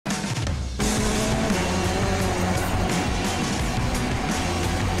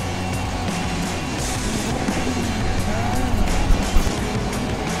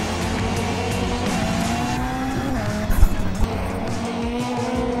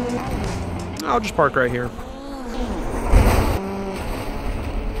I'll just park right here.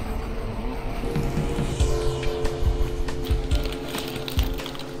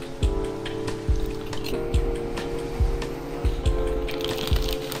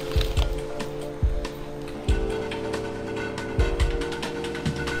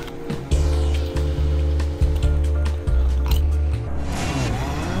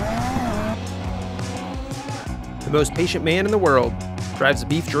 The most patient man in the world drives a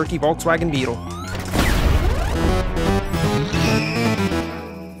beef jerky Volkswagen Beetle.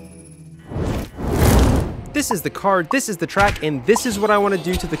 This is the car, this is the track, and this is what I want to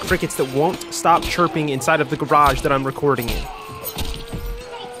do to the crickets that won't stop chirping inside of the garage that I'm recording in.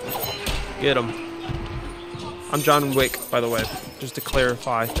 Get them. I'm John Wick, by the way, just to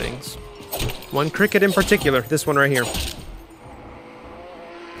clarify things. One cricket in particular, this one right here.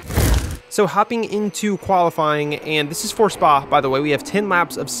 So hopping into qualifying, and this is for Spa, by the way. We have 10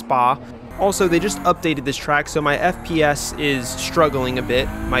 laps of Spa. Also, they just updated this track, so my FPS is struggling a bit.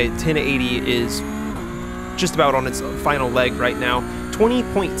 My 1080 is just about on its final leg right now.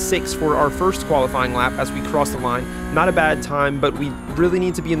 20.6 for our first qualifying lap as we cross the line. Not a bad time, but we really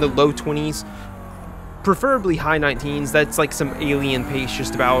need to be in the low 20s. Preferably high 19s, that's like some alien pace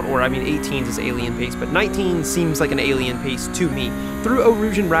just about, or I mean 18s is alien pace, but 19 seems like an alien pace to me. Through Eau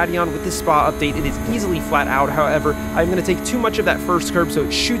Rouge and Radeon with this Spa update, it is easily flat out. However, I'm going to take too much of that first curb, so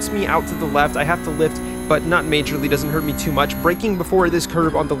it shoots me out to the left. I have to lift, but not majorly, doesn't hurt me too much. Braking before this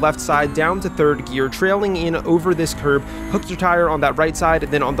curb on the left side, down to third gear, trailing in over this curb, hooked your tire on that right side,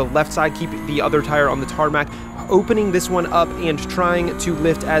 then on the left side, keep the other tire on the tarmac, opening this one up and trying to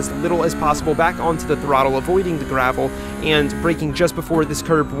lift as little as possible back onto the throttle, avoiding the gravel, and braking just before this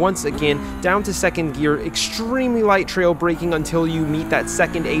curb once again, down to second gear, extremely light trail braking until you meet that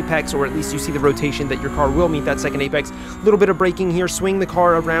second apex, or at least you see the rotation that your car will meet that second apex. A little bit of braking here, swing the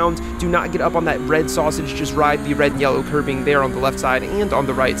car around, do not get up on that red sausage, just ride the red and yellow curbing there on the left side and on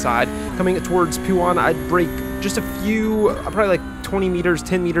the right side. Coming towards Puan, I'd brake just a few, probably like 20 meters,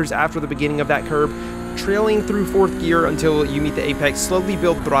 10 meters after the beginning of that curb, trailing through fourth gear until you meet the apex, slowly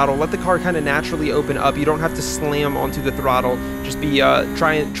build throttle, let the car kind of naturally open up. You don't have to slam onto the throttle, just be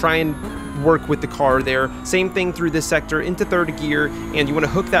try and work with the car there. Same thing through this sector into third gear, and you want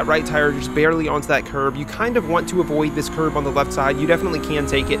to hook that right tire just barely onto that curb. You kind of want to avoid this curb on the left side. You definitely can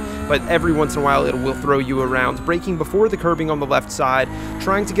take it, but every once in a while it will throw you around. Braking before the curbing on the left side,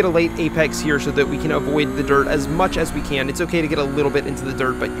 trying to get a late apex here so that we can avoid the dirt as much as we can. It's okay to get a little bit into the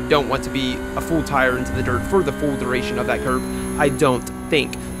dirt, but you don't want to be a full tire into the dirt for the full duration of that curb, I don't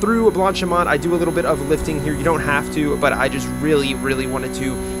think. Through Blanchimont, I do a little bit of lifting here. You don't have to, but I just really wanted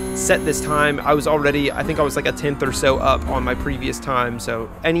to set this time. I was already, I think I was like a 10th or so up on my previous time, so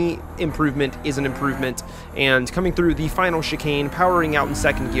any improvement is an improvement. And coming through the final chicane, powering out in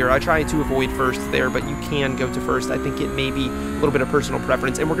second gear, I try to avoid first there, but you can go to first. I think it may be a little bit of personal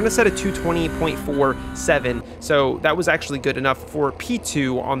preference, and we're going to set a 220.47, so that was actually good enough for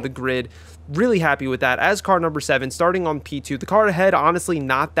P2 on the grid. Really happy with that. As car number 7, starting on P2, the car ahead, honestly,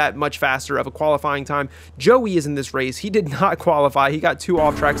 not that much faster of a qualifying time. Joey is in this race. He did not qualify. He got 2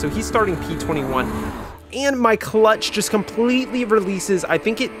 off track, so he's starting P21. And my clutch just completely releases. I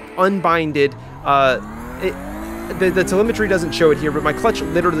think it unbinded. The telemetry doesn't show it here, but my clutch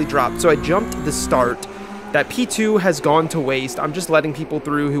literally dropped. So I jumped the start. That P2 has gone to waste. I'm just letting people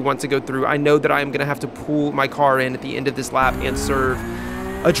through who want to go through. I know that I am going to have to pull my car in at the end of this lap and serve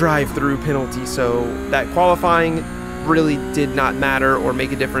a drive-through penalty, so that qualifying really did not matter or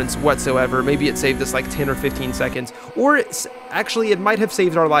make a difference whatsoever. Maybe it saved us like 10 or 15 seconds, or it might have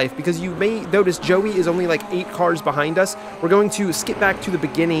saved our life, because you may notice Joey is only like 8 cars behind us. We're going to skip back to the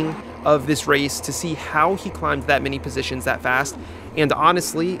beginning of this race to see how he climbed that many positions that fast. And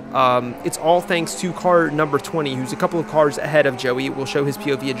honestly, it's all thanks to car number 20, who's a couple of cars ahead of Joey. We'll show his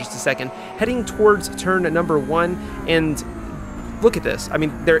POV in just a second. Heading towards turn number 1, and look at this. I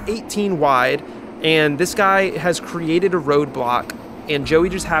mean, they're 18 wide, and this guy has created a roadblock, and Joey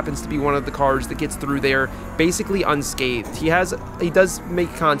just happens to be one of the cars that gets through there basically unscathed. He does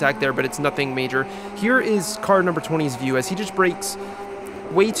make contact there, but it's nothing major. Here is car number 20's view as he just brakes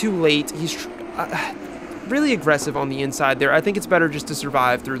way too late. He's really aggressive on the inside there. I think it's better just to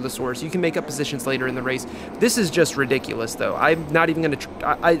survive through the source. You can make up positions later in the race. This is just ridiculous, though. I'm not even going to...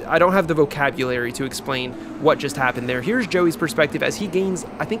 I don't have the vocabulary to explain what just happened there. Here's Joey's perspective as he gains,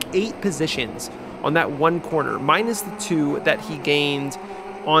 I think, 8 positions on that one corner, minus the 2 that he gained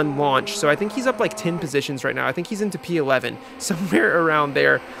on launch. So I think he's up like 10 positions right now. I think he's into P11, somewhere around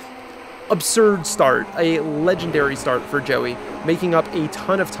there. absurd start, a legendary start for Joey, making up a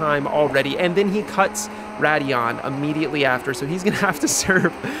ton of time already, and then he cuts Radion immediately after, so he's gonna have to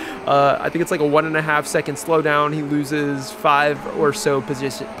serve I think it's like a 1.5 second slowdown. He loses 5 or so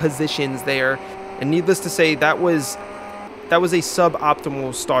positions there, and needless to say, that was a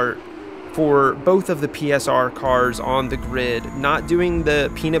suboptimal start for both of the PSR cars on the grid. Not doing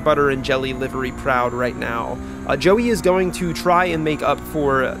the peanut butter and jelly livery proud right now. Joey is going to try and make up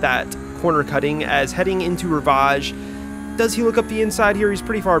for that corner cutting as heading into Rivage. Does he look up the inside here? He's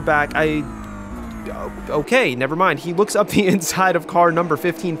pretty far back. Okay, never mind. He looks up the inside of car number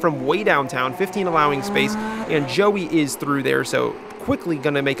 15 from way downtown, 15 allowing space, and Joey is through there, so quickly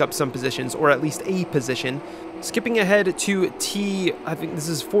gonna make up some positions, or at least a position. Skipping ahead to I think this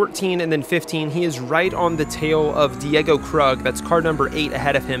is 14 and then 15, he is right on the tail of Diego Krug. That's car number 8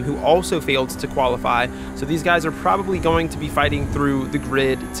 ahead of him, who also failed to qualify. So these guys are probably going to be fighting through the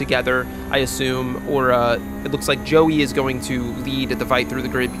grid together, I assume, or it looks like Joey is going to lead the fight through the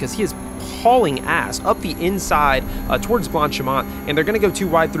grid because he is hauling ass up the inside towards Blanchimont, and they're going to go too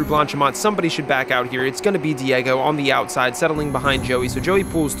wide through Blanchimont. Somebody should back out here. It's going to be Diego on the outside, settling behind Joey. So Joey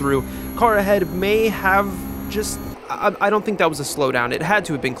pulls through. Car ahead may have just... I don't think that was a slowdown. It had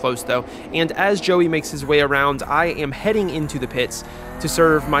to have been close, though. And as Joey makes his way around, I am heading into the pits to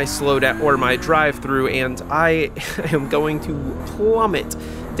serve my slowdown, or my drive-through, and I am going to plummet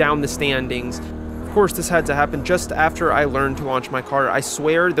down the standings. Of course, this had to happen just after I learned to launch my car. I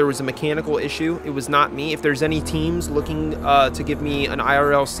swear there was a mechanical issue. It was not me. If there's any teams looking to give me an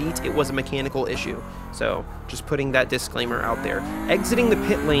IRL seat, it was a mechanical issue. So just putting that disclaimer out there. Exiting the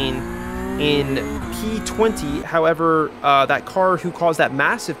pit lane in P20, however, that car who caused that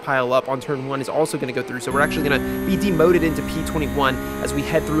massive pile up on turn 1 is also going to go through. So we're actually going to be demoted into P21 as we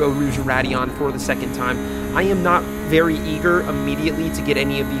head through Eau Rouge and Radion for the second time. I am not very eager immediately to get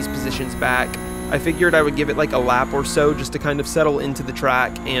any of these positions back. I figured I would give it like a lap or so just to kind of settle into the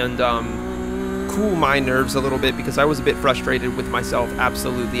track and cool my nerves a little bit, because I was a bit frustrated with myself,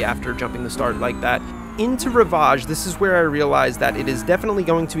 absolutely, after jumping the start like that. Into Rivage, this is where I realized that it is definitely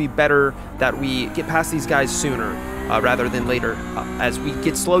going to be better that we get past these guys sooner rather than later, as we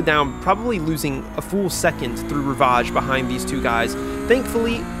get slowed down, probably losing a full second through Rivage behind these two guys.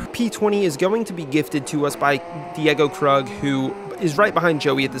 Thankfully, P20 is going to be gifted to us by Diego Krug, who is right behind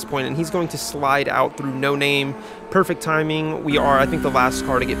Joey at this point, and he's going to slide out through No Name. Perfect timing. We are, I think, the last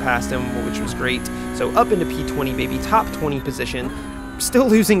car to get past him, which was great. So up into P20, baby, top 20 position. Still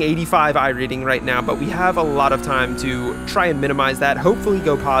losing 85 iRating right now, but we have a lot of time to try and minimize that, hopefully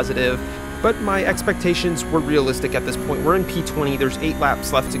go positive. But my expectations were realistic at this point. We're in P20, there's 8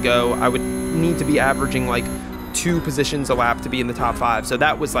 laps left to go. I would need to be averaging like 2 positions a lap to be in the top 5, so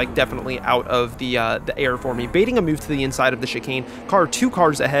that was like definitely out of the air for me. Baiting a move to the inside of the chicane, car 2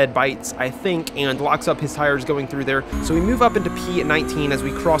 cars ahead bites, I think, and locks up his tires going through there. So we move up into P19 as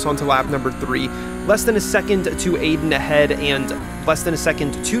we cross onto lap number 3. Less than a second to Aiden ahead and less than a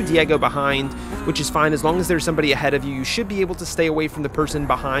second to Diego behind, which is fine as long as there's somebody ahead of you. You should be able to stay away from the person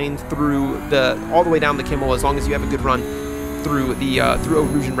behind through all the way down the Kimmel, as long as you have a good run through Eau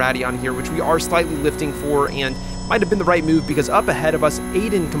Rouge and Radion here, which we are slightly lifting for, and might have been the right move because up ahead of us,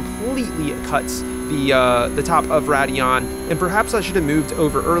 Aiden completely cuts the top of Radion, and perhaps I should have moved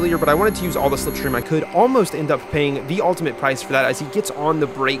over earlier, but I wanted to use all the slipstream I could. Almost end up paying the ultimate price for that as he gets on the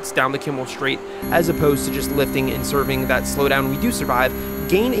brakes down the Kimmel straight, as opposed to just lifting and serving that slowdown. We do survive,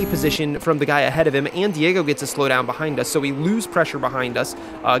 gain a position from the guy ahead of him, and Diego gets a slowdown behind us, so we lose pressure behind us,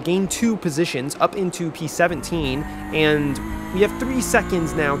 gain 2 positions up into P17, and we have 3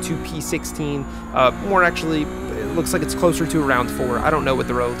 seconds now to P16, more actually. It looks like it's closer to around 4. I don't know what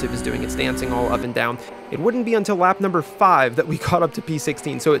the relative is doing. It's dancing all up and down. It wouldn't be until lap number 5 that we caught up to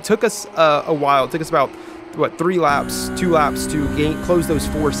P16. So it took us a while. It took us about, what, 3 laps, 2 laps to close those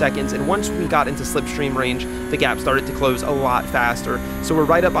 4 seconds. And once we got into slipstream range, the gap started to close a lot faster. So we're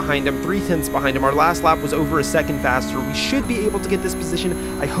right up behind him, 3/10 behind him. Our last lap was over a second faster. We should be able to get this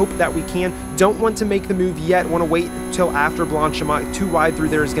position. I hope that we can. Don't want to make the move yet. Want to wait till after Blanchimont. Too wide through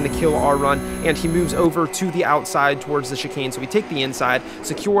there is going to kill our run. And he moves over to the outside towards the chicane. So we take the inside,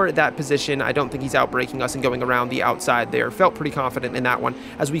 secure that position. I don't think he's outbraking us and going around the outside there. Felt pretty confident in that one.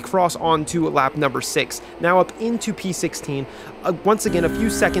 As we cross on to lap number 6. Now up into P16. Once again, a few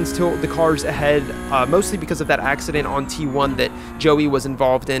seconds till the cars ahead, mostly because of that accident on T1 that Joey was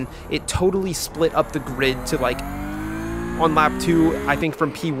involved in. It totally split up the grid to like, on lap 2, I think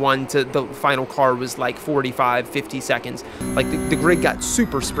from P1 to the final car was like 45, 50 seconds. Like the grid got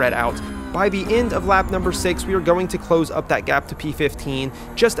super spread out. By the end of lap number 6, we are going to close up that gap to P15,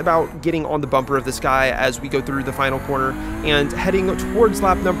 just about getting on the bumper of this guy as we go through the final corner, and heading towards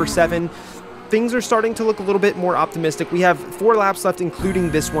lap number 7. Things are starting to look a little bit more optimistic. We have 4 laps left,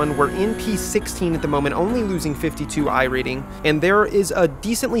 including this one. We're in P16 at the moment, only losing 52 iRating, and there is a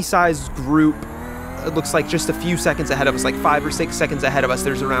decently sized group. It looks like just a few seconds ahead of us, like 5 or 6 seconds ahead of us.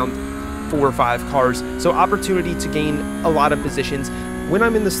 There's around 4 or 5 cars, so opportunity to gain a lot of positions. When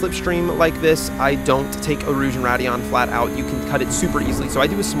I'm in the slipstream like this, I don't take a Rouge and Radeon flat out. You can cut it super easily, so I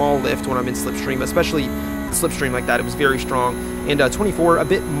do a small lift when I'm in slipstream, especially slipstream like that. It was very strong. And 24, a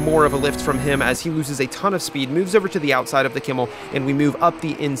bit more of a lift from him as he loses a ton of speed, moves over to the outside of the Kimmel, and we move up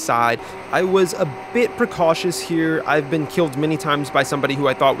the inside. I was a bit precautious here. I've been killed many times by somebody who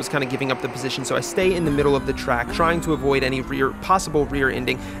I thought was kind of giving up the position, so I stay in the middle of the track, trying to avoid any possible rear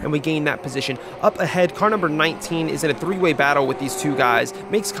ending, and we gain that position. Up ahead, car number 19 is in a 3-way battle with these 2 guys,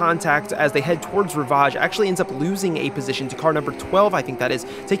 makes contact as they head towards Rivage, actually ends up losing a position to car number 12, I think that is,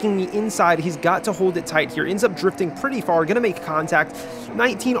 taking the inside. He's got to hold it tight here, ends up drifting pretty far, gonna make contact.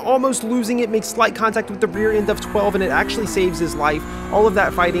 19 almost losing it, makes slight contact with the rear end of 12, and it actually saves his life. All of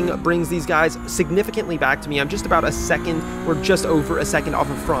that fighting brings these guys significantly back to me. I'm just about a second, or just over a second off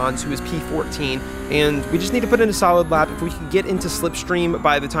of Franz, who is P14, and we just need to put in a solid lap. If we can get into slipstream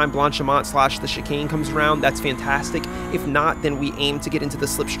by the time Blanchimont / the chicane comes around, that's fantastic. If not, then we aim to get into the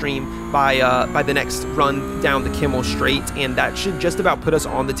slipstream by the next run down the Kimmel straight, and that should just about put us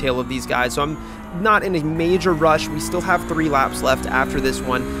on the tail of these guys. So I'm not in a major rush. We still have 3 laps left after this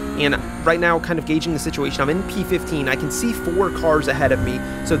one, and right now kind of gauging the situation. I'm in P15. I can see 4 cars ahead of me,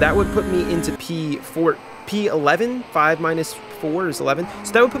 so that would put me into P11. 5 minus 4 is 11,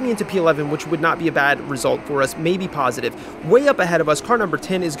 so that would put me into P11, which would not be a bad result for us, maybe positive. Way up ahead of us, car number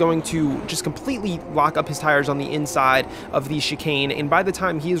 10 is going to just completely lock up his tires on the inside of the chicane, and by the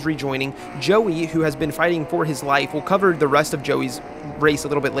time he is rejoining, Joey, who has been fighting for his life, will cover the rest of Joey's race a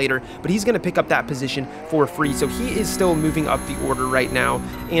little bit later, but he's going to pick up that position for free, so he is still moving up the order right now.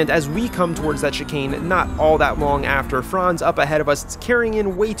 And as we come towards that chicane, not all that long after, Franz up ahead of us, it's carrying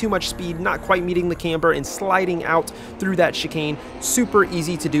in way too much speed, not quite meeting the camber, and sliding out through that chicane. Super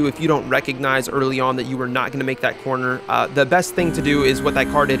easy to do if you don't recognize early on that you were not going to make that corner. The best thing to do is what that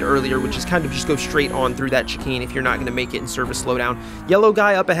car did earlier, which is kind of just go straight on through that chicane if you're not going to make it and serve a slowdown. Yellow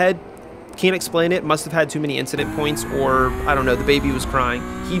guy up ahead, can't explain it, must have had too many incident points, or I don't know, the baby was crying.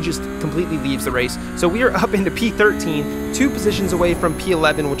 He just completely leaves the race. So we are up into P13, 2 positions away from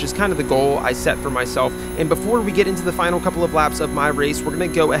P11, which is kind of the goal I set for myself. And before we get into the final couple of laps of my race, we're going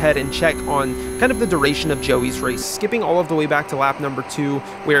to go ahead and check on kind of the duration of Joey's race, skipping all of the way back to lap number 2,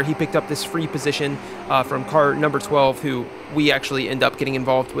 where he picked up this free position from car number 12, who we actually end up getting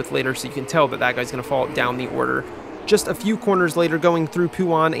involved with later, so you can tell that that guy's going to fall down the order. Just a few corners later, going through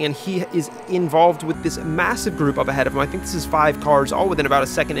Puan, and he is involved with this massive group up ahead of him. I think this is 5 cars, all within about a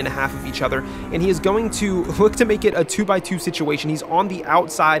second and a half of each other, and he is going to look to make it a 2x2 situation. He's on the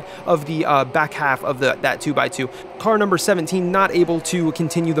outside of the back half of that 2x2. Car number 17 not able to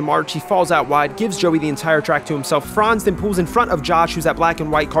continue the march. He falls out wide, gives Joey the entire track to himself. Franz then pulls in front of Josh, who's that black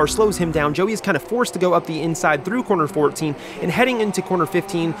and white car, slows him down. Joey is kind of forced to go up the inside through corner 14, and heading into corner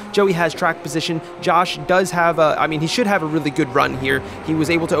 15, Joey has track position. Josh does have he should have a really good run here. He was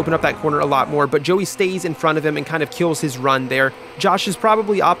able to open up that corner a lot more, but Joey stays in front of him and kind of kills his run there. Josh is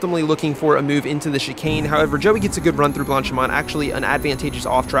probably optimally looking for a move into the chicane. However, Joey gets a good run through Blanchimont, actually an advantageous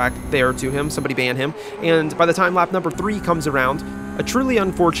off track there to him. Somebody ban him. And by the time lap number 3 comes around, a truly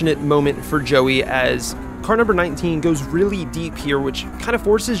unfortunate moment for Joey as car number 19 goes really deep here, which kind of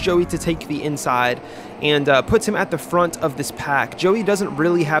forces Joey to take the inside and puts him at the front of this pack. Joey doesn't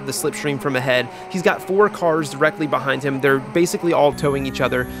really have the slipstream from ahead. He's got 4 cars directly behind him. They're basically all towing each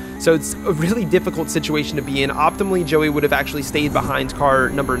other, so it's a really difficult situation to be in. Optimally, Joey would have actually stayed behind car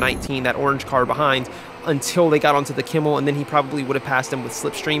number 19, that orange car behind, until they got onto the Kimmel, and then he probably would have passed him with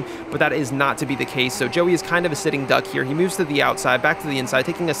slipstream, but that is not to be the case. So Joey is kind of a sitting duck here. He moves to the outside, back to the inside,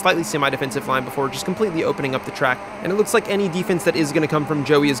 taking a slightly semi-defensive line before just completely opening up the track, and it looks like any defense that is going to come from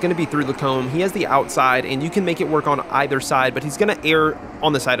Joey is going to be through the comb. He has the outside, and you can make it work on either side, but he's going to err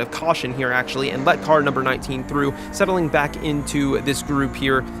on the side of caution here, actually, and let car number 19 through, settling back into this group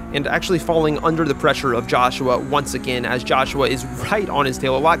here, and actually falling under the pressure of Joshua once again, as Joshua is right on his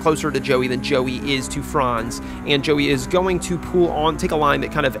tail, a lot closer to Joey than Joey is to Franz, and Joey is going to pull on, take a line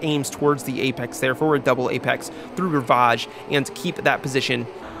that kind of aims towards the apex there for a double apex through Rivage and keep that position.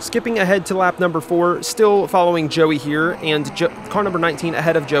 Skipping ahead to lap number 4, still following Joey here, and car number 19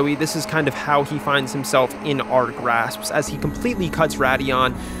 ahead of Joey. This is kind of how he finds himself in our grasps, as he completely cuts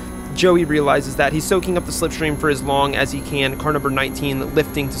Radeon. Joey realizes that. He's soaking up the slipstream for as long as he can. Car number 19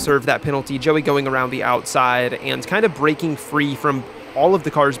 lifting to serve that penalty. Joey going around the outside and kind of breaking free from all of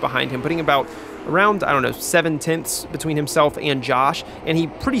the cars behind him, putting about around, I don't know, 7/10 between himself and Josh, and he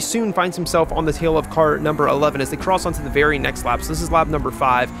pretty soon finds himself on the tail of car number 11 as they cross onto the very next lap. So this is lap number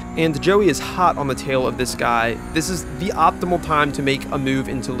 5, and Joey is hot on the tail of this guy. This is the optimal time to make a move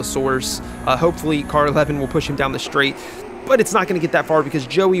into La Source. Hopefully car 11 will push him down the straight, but it's not going to get that far because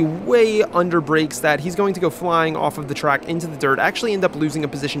Joey way under brakes that. He's going to go flying off of the track into the dirt, actually end up losing a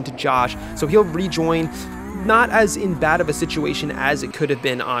position to Josh, so he'll rejoin. Not as in bad of a situation as it could have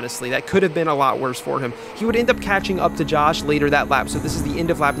been, honestly. That could have been a lot worse for him. He would end up catching up to Josh later that lap, so this is the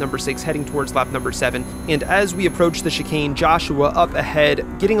end of lap number 6, heading towards lap number 7. And as we approach the chicane, Joshua up ahead,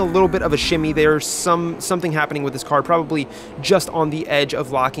 getting a little bit of a shimmy there, something happening with his car, probably just on the edge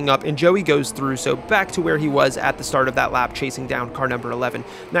of locking up, and Joey goes through, so back to where he was at the start of that lap, chasing down car number 11.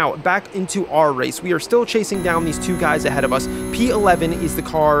 Now, back into our race. We are still chasing down these 2 guys ahead of us. P11 is the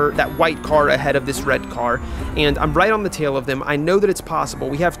car, that white car ahead of this red car, and I'm right on the tail of them. I know that it's possible.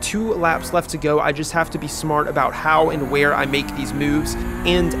 We have 2 laps left to go. I just have to be smart about how and where I make these moves.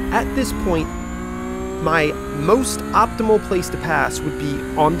 And at this point, my most optimal place to pass would be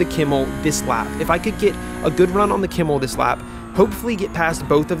on the Kimmel this lap. If I could get a good run on the Kimmel this lap, hopefully get past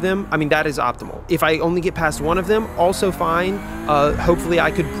both of them, I mean, that is optimal. If I only get past one of them, also fine. Hopefully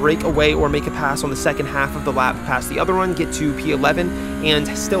I could break away or make a pass on the second half of the lap past the other one, get to P11, and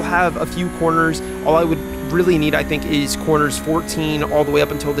still have a few corners. All I would really need, I think, is corners 14 all the way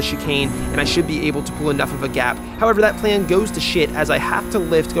up until the chicane, and I should be able to pull enough of a gap. However, that plan goes to shit as I have to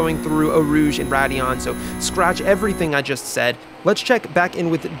lift going through Eau Rouge and Radion, so scratch everything I just said. Let's check back in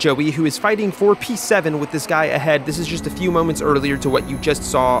with Joey, who is fighting for P7 with this guy ahead. This is just a few moments earlier to what you just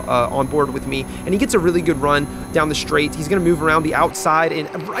saw on board with me, and he gets a really good run down the straight. He's going to move around the outside,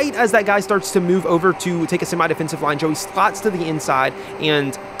 and right as that guy starts to move over to take a semi-defensive line, Joey slots to the inside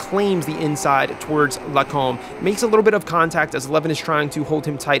and claims the inside towards Lacombe. Makes a little bit of contact as 11 is trying to hold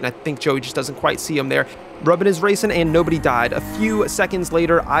him tight, and I think Joey just doesn't quite see him there. Rubbin is racing, and nobody died. A few seconds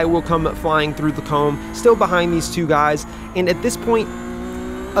later, I will come flying through Lacombe, still behind these 2 guys, and at this point,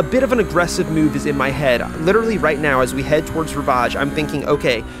 a bit of an aggressive move is in my head. Literally right now, as we head towards Rivage, I'm thinking,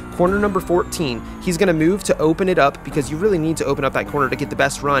 okay, corner number 14, he's going to move to open it up because you really need to open up that corner to get the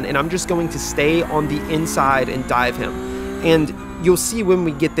best run, and I'm just going to stay on the inside and dive him. And you'll see when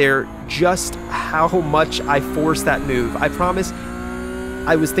we get there just how much I force that move. I promise.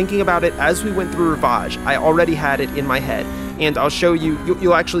 I was thinking about it as we went through Rivage. I already had it in my head, and I'll show you.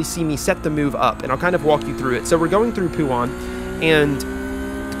 You'll actually see me set the move up, and I'll kind of walk you through it. So we're going through Pouan, and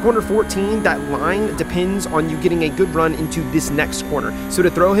corner 14, that line depends on you getting a good run into this next corner. So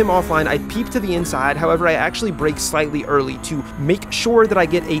to throw him offline, I peep to the inside. However, I actually brake slightly early to make sure that I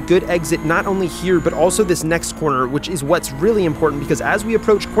get a good exit, not only here, but also this next corner, which is what's really important, because as we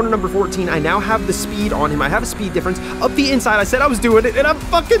approach corner number 14, I now have the speed on him. I have a speed difference up the inside. I said I was doing it, and I'm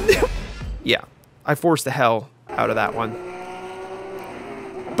fucking... Yeah, I forced the hell out of that one.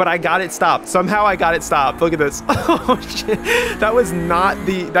 But I got it stopped. Somehow I got it stopped. Look at this. Oh shit. That was not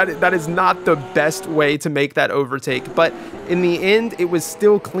the that is not the best way to make that overtake. But in the end, it was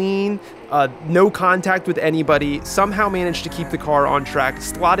still clean. No contact with anybody. Somehow managed to keep the car on track.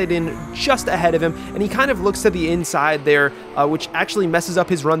 Slotted in just ahead of him, and he kind of looks to the inside there, which actually messes up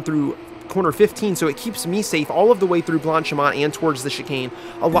his run through corner 15, so it keeps me safe all of the way through Blanchimont and towards the chicane.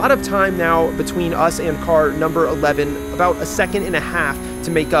 A lot of time now between us and car number 11, about a second and a half to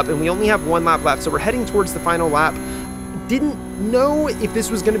make up, and we only have 1 lap left, so we're heading towards the final lap. Didn't know if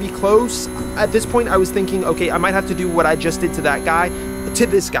this was going to be close. At this point, I was thinking, okay, I might have to do what I just did to that guy, to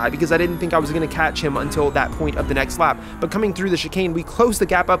this guy, because I didn't think I was going to catch him until that point of the next lap. But coming through the chicane, we closed the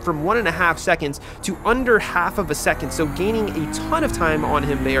gap up from 1.5 seconds to under half of a second, so gaining a ton of time on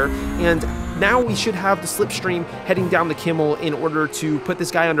him there, and now we should have the slipstream heading down the Kimmel in order to put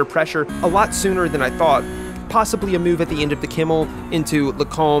this guy under pressure a lot sooner than I thought. Possibly a move at the end of the Kimmel into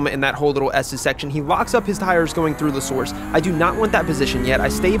Lacombe and that whole little S's section. He locks up his tires going through La Source. I do not want that position yet. I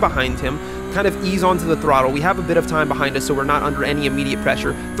stay behind him, kind of ease onto the throttle. We have a bit of time behind us, so we're not under any immediate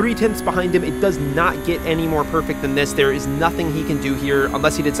pressure. 3/10 behind him. It does not get any more perfect than this. There is nothing he can do here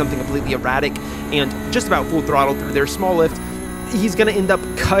unless he did something completely erratic and just about full throttle through there. Small lift. He's going to end up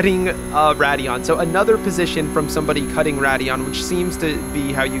cutting Radion. So another position from somebody cutting Radion, which seems to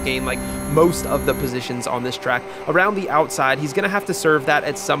be how you gain like most of the positions on this track. Around the outside, he's going to have to serve that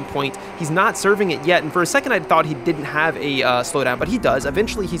at some point. He's not serving it yet, and for a second I thought he didn't have a slowdown, but he does.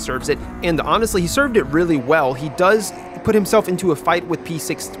 Eventually he serves it, and honestly, he served it really well. He does put himself into a fight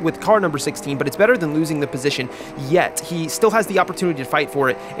with car number 16, but it's better than losing the position. Yet he still has the opportunity to fight for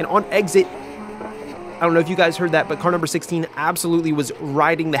it. And on exit, I don't know if you guys heard that, but car number 16 absolutely was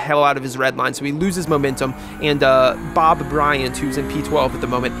riding the hell out of his red line, so he loses momentum, and Bob Bryant, who's in P12 at the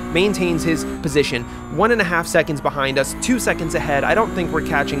moment, maintains his position. 1.5 seconds behind us, 2 seconds ahead. I don't think we're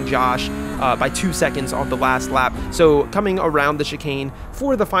catching Josh by 2 seconds on the last lap. So coming around the chicane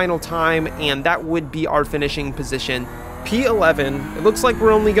for the final time, and that would be our finishing position. P11, it looks like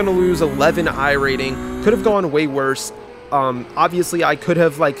we're only going to lose 11 I rating. Could have gone way worse. Obviously I could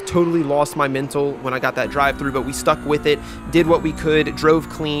have like totally lost my mental when I got that drive through, but we stuck with it, did what we could, drove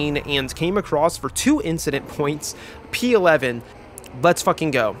clean, and came across for 2 incident points. P11, let's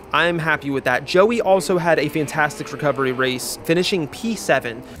fucking go. I'm happy with that. Joey also had a fantastic recovery race, finishing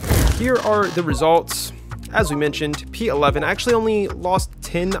P7. Here are the results. As we mentioned, P11 actually only lost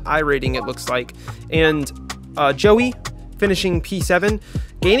 10 I rating, it looks like, and Joey finishing P7,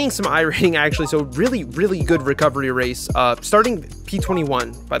 gaining some I rating actually, so really good recovery race. Starting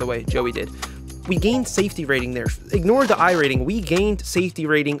P21, by the way, Joey did. We gained safety rating there. Ignore the I rating. We gained safety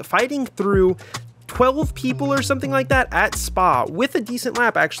rating, fighting through 12 people or something like that at Spa with a decent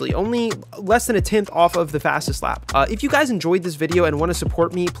lap, actually, only less than a 10th off of the fastest lap. If you guys enjoyed this video and want to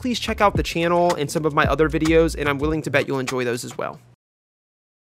support me, please check out the channel and some of my other videos, and I'm willing to bet you'll enjoy those as well.